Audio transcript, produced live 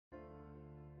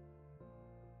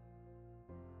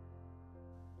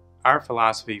Our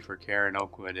philosophy for care at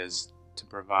Oakwood is to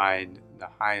provide the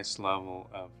highest level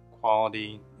of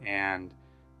quality and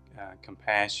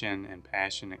compassion and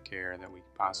passionate care that we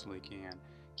possibly can,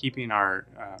 keeping our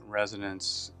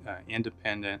residents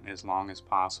independent as long as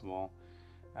possible,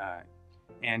 uh,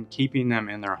 and keeping them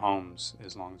in their homes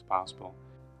as long as possible.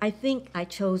 I think I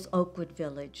chose Oakwood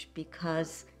Village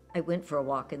because I went for a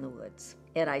walk in the woods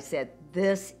and I said,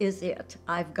 this is it.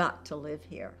 I've got to live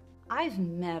here. I've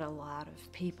met a lot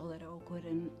of people at Oakwood,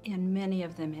 and many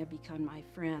of them have become my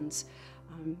friends.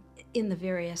 In the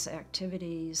various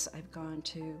activities I've gone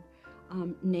to,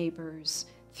 neighbors,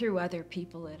 through other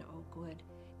people at Oakwood,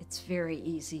 it's very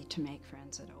easy to make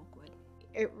friends at Oakwood.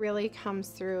 It really comes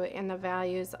through in the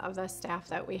values of the staff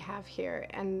that we have here,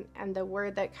 and the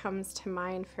word that comes to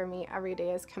mind for me every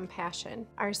day is compassion.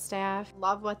 Our staff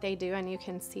love what they do, and you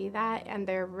can see that, and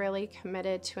they're really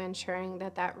committed to ensuring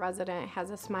that that resident has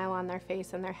a smile on their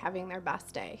face and they're having their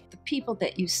best day. The people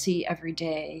that you see every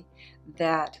day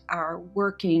that are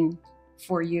working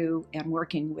for you and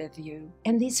working with you,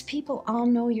 and these people all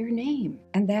know your name,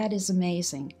 and that is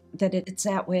amazing. That it's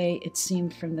that way, it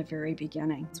seemed from the very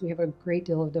beginning. So we have a great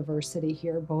deal of diversity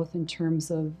here, both in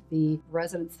terms of the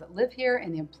residents that live here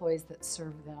and the employees that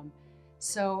serve them.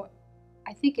 So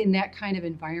I think in that kind of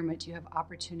environment, you have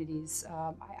opportunities.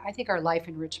 I think our life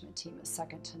enrichment team is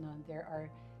second to none. There are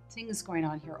things going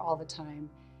on here all the time,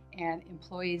 and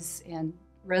employees and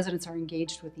residents are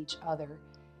engaged with each other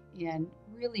in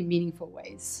really meaningful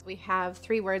ways. We have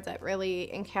 3 words that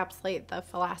really encapsulate the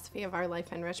philosophy of our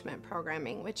life enrichment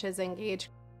programming, which is engage,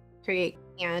 create,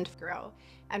 and grow.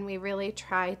 And we really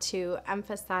try to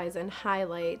emphasize and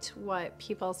highlight what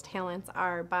people's talents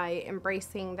are by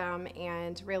embracing them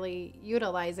and really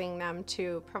utilizing them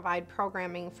to provide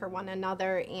programming for one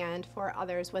another and for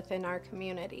others within our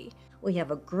community. We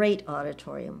have a great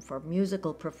auditorium for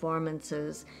musical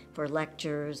performances, for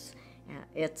lectures.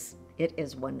 It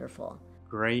is wonderful.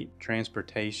 Great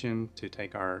transportation to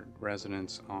take our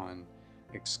residents on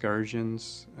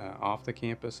excursions off the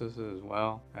campuses as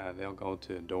well. They'll go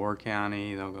to Door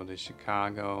County, they'll go to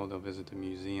Chicago, they'll visit the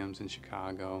museums in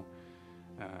Chicago.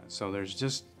 So there's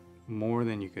just more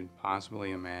than you could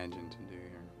possibly imagine to do here.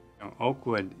 You know,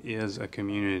 Oakwood is a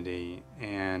community,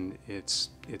 and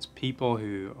it's people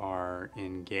who are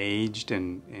engaged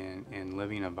and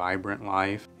living a vibrant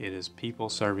life. It is people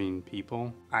serving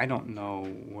people. I don't know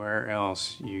where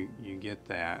else you get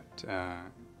that,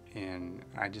 and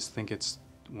I just think it's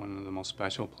one of the most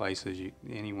special places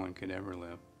anyone could ever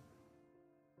live.